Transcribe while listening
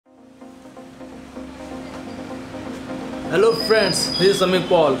Hello friends, this is Sameer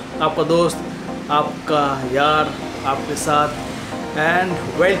Paul, आपका दोस्त, आपका यार, आपके साथ and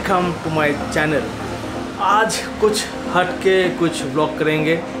welcome to my channel. आज कुछ हट के कुछ व्लॉग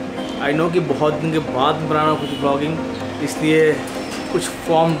करेंगे। आई नो कि बहुत दिन के बाद बनाना कुछ व्लॉगिंग, इसलिए कुछ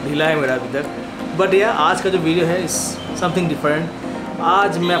फॉर्म ढीला है मेरा अभी तक, बट यह आज का जो वीडियो है इस समथिंग डिफरेंट।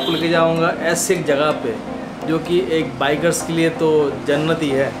 आज मैं आपको लेके जाऊंगा ऐसे एक जगह पे जो कि एक बाइकर्स के लिए तो जन्नत ही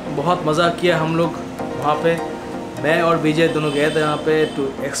है। बहुत मज़ा किया हम लोग वहाँ पे, मैं और विजय दोनों गए थे यहाँ पे to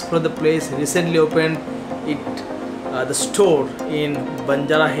explore the place. Recently open it the store in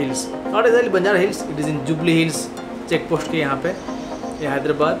Banjara hills, not actually Banjara hills, it is in jubilee hills check post के यहाँ पे in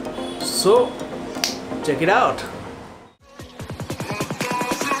Hyderabad. So check it out.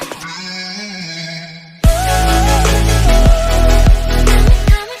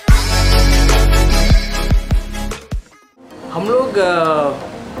 हम लोग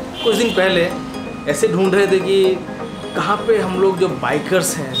कुछ दिन पहले ऐसे ढूंढ रहे थे कि कहाँ पे हम लोग जो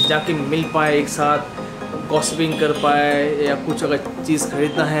बाइकर्स हैं जाके मिल पाए, एक साथ गॉसिपिंग कर पाए, या कुछ अगर चीज़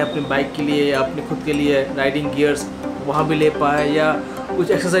खरीदना है अपनी बाइक के लिए या अपने खुद के लिए राइडिंग गियर्स वहाँ भी ले पाए, या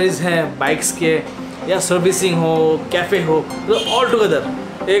कुछ एक्सेसरीज हैं बाइक्स के, या सर्विसिंग हो, कैफ़े हो, तो ऑल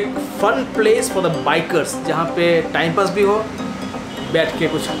टुगेदर एक फ़न प्लेस फॉर द बाइकर्स जहाँ पे टाइम पास भी हो, बैठ के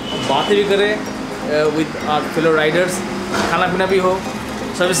कुछ बातें भी करें विद आवर फेलो राइडर्स, खाना पीना भी हो,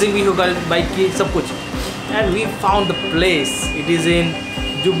 सर्विसिंग भी होगा बाइक की, सब कुछ। And we found the place, it is in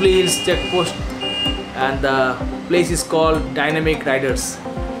jubilee hills check post and the place is called dynamic Riders.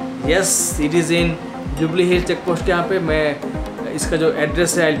 Yes, it is in jubilee hills check post के यहाँ पे। मैं इसका जो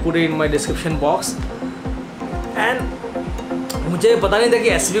एड्रेस है I put it in my description box. And मुझे पता नहीं था कि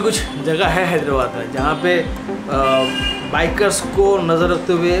ऐसी भी कुछ जगह है हैदराबाद में जहाँ पे बाइकर्स को नज़र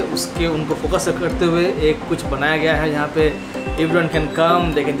रखते हुए, उसके उनको फोकस करते हुए एक कुछ बनाया गया है जहाँ पे everyone can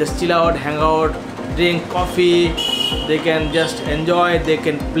come, they can just chill out, hang out, drink coffee, they can just enjoy, they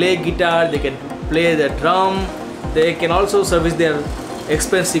can play guitar, they can play the drum, they can also service their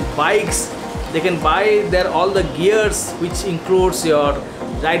expensive bikes, they can buy their all the gears which includes your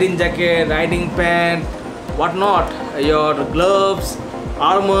riding jacket, riding pant, whatnot, your gloves,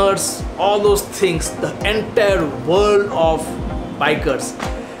 armors, all those things, the entire world of bikers.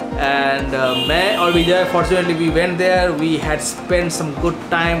 And मैं और विजय fortunately we went there, we had spent some good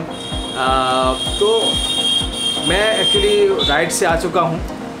time. तो मैं actually ride से आ चुका हूँ,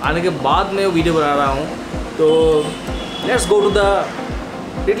 आने के बाद मैं वीडियो बना रहा हूँ। तो let's go to the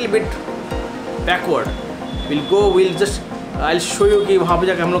little bit backward, will just I show you कि वहाँ पे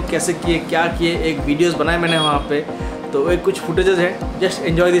जाकर हम लोग कैसे किए, क्या किए। एक वीडियोस बनाए मैंने वहाँ पे, तो एक कुछ फुटेजेस है। Just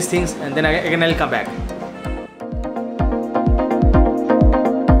enjoy this things and then again I will come back.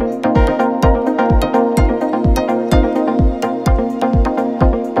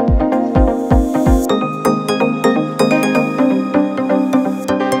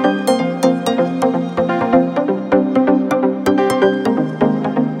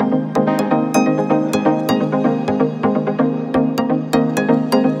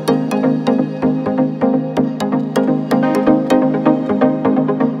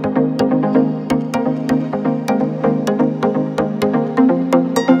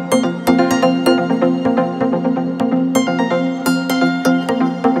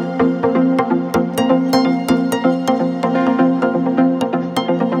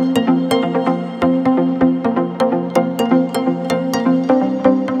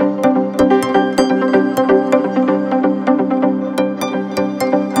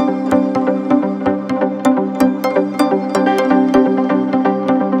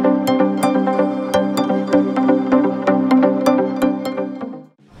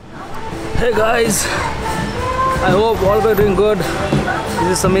 Hey guys, I hope all were doing good.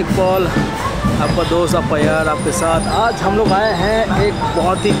 This is Sameer Paul, आपका दोस्त, आपका यार, आपके साथ। आज हम लोग आए हैं एक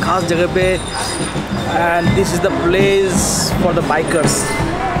बहुत ही ख़ास जगह पे, and this is the place for the bikers.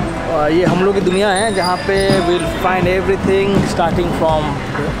 ये हम लोग की दुनिया है जहाँ पे will find everything starting from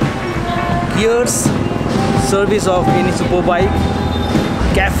gears, service of any super bike,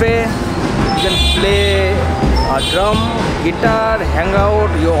 cafe, you can play drum, guitar, hang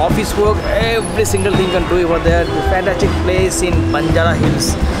out, your office work, every single thing you can do over there. The fantastic place in Banjara Hills,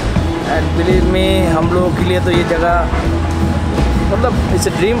 and believe me, हम लोगों के लिए तो ये जगह मतलब it's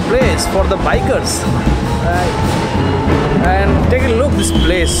a dream place for the bikers. And take a look this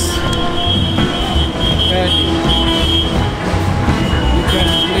place. And you can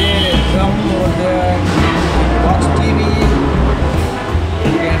play drum over there, watch TV,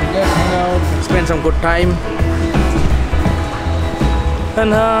 and just hang out, spend some good time.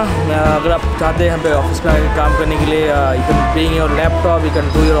 And अगर आप चाहते हैं यहाँ पे office में आके काम करने के लिए, you can bring your laptop, you can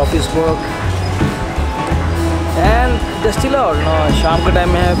do your office work, and and just chill out. शाम के टाइम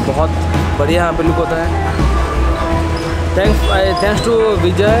में है, बहुत बढ़िया यहाँ पे लुक होता है। थैंक्स टू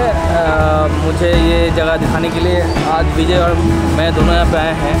विजय मुझे ये जगह दिखाने के लिए। आज विजय और मैं दोनों यहाँ पे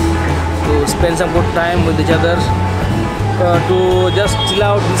आए हैं to spend some good time with each other, to just chill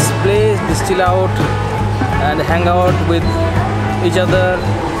out this place, just chill out and hang out with each other.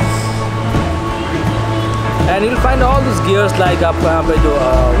 And you'll find all these gears like आप यहाँ पे जो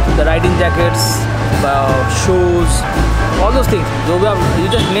the riding jackets, shoes, all those things. जो भी आप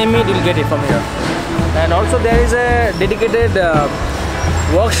you just name it, you'll get it from here. And also there is a dedicated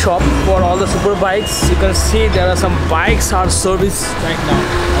workshop for all the super bikes. You can see there are some bikes are serviced right now,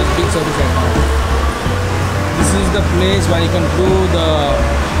 big service right now. This is the place where you can do the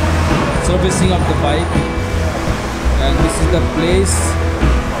servicing of the bike, and this is the place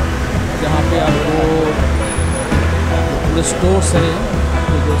जहाँ पे आपको पूरे stores है,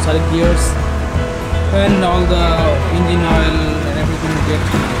 जो सारे gears and all the engine oil and everything you get.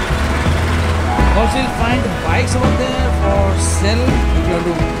 Also you'll find bikes over there for sale. If you want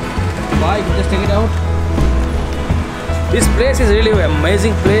to buy, you can just take it out. This place is really an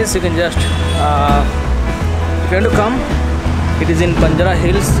amazing place. You can just if you want to come, it is in Banjara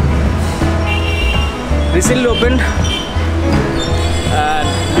Hills, recently opened, and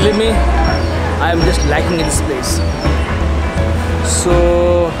believe me, I am just liking this place. So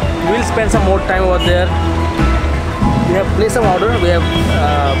we'll spend some more time over there. We have placed some order. We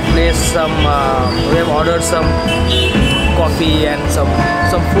have ordered some coffee and some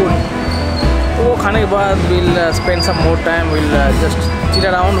food. तो वो खाने के बाद we'll spend some more time. We'll just chill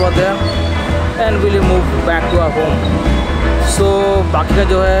around over there and we'll move back to our home. So बाकी का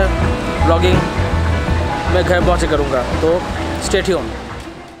जो है vlogging मैं घर पहुँच के करूँगा. तो stay tuned.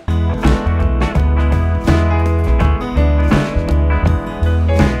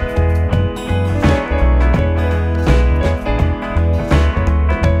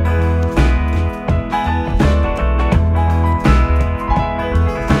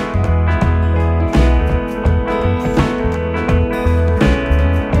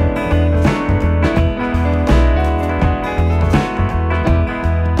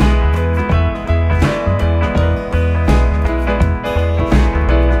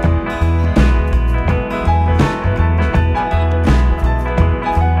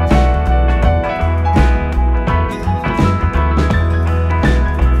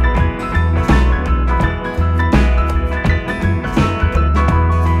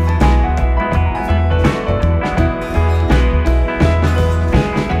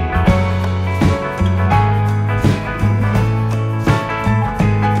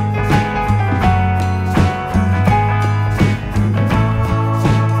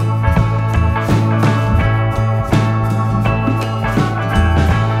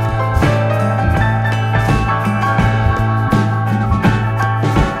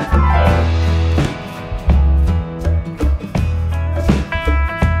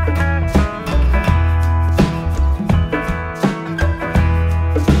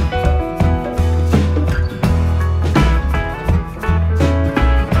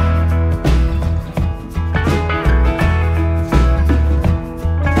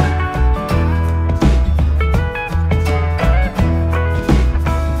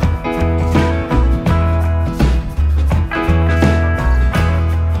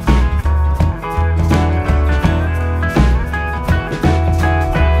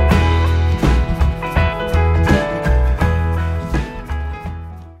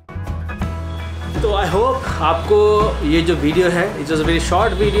 तो आई होप आपको ये जो वीडियो है, it was a very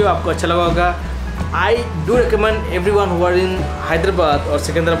short video, आपको अच्छा लगा होगा. I do recommend everyone who are in Hyderabad और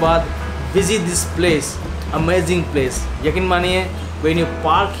Secunderabad, visit this place, amazing place. यकीन मानिए, when you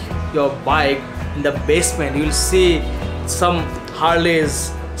park your bike in the basement you will see some हार्लेज,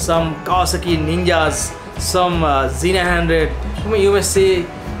 some Kawasaki ninjas, some Xena 100, you may see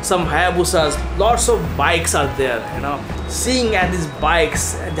some Hayabusas, lots of bikes are there, you know. Seeing at these bikes,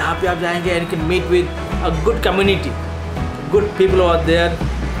 जहाँ पे आप जाएंगे and you can meet with a good community, good people over there,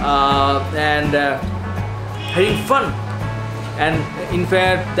 and having fun. And in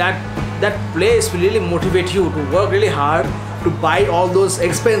fact, that place will really motivate you to work really hard to buy all those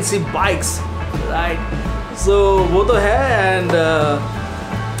expensive bikes, right? So वो तो है, and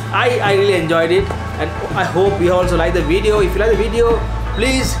I really enjoyed it, and I hope you also like the video. If you like the video,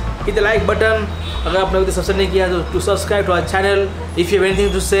 please hit the like button. अगर आपने अभी तक subscribe नहीं किया तो to subscribe to our channel. If you have anything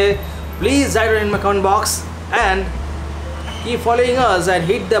to say, please write it in my comment box and keep following us and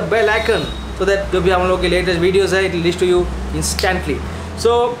hit the bell icon so that जो भी हम लोग के latest videos है, it will reach to you instantly.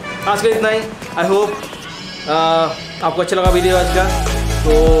 So आज के लिए इतना ही. I hope आपको अच्छा लगा वीडियो आज का.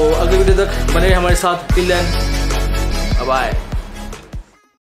 तो अगले वीडियो तक बने रहिए हमारे साथ. Till then, bye.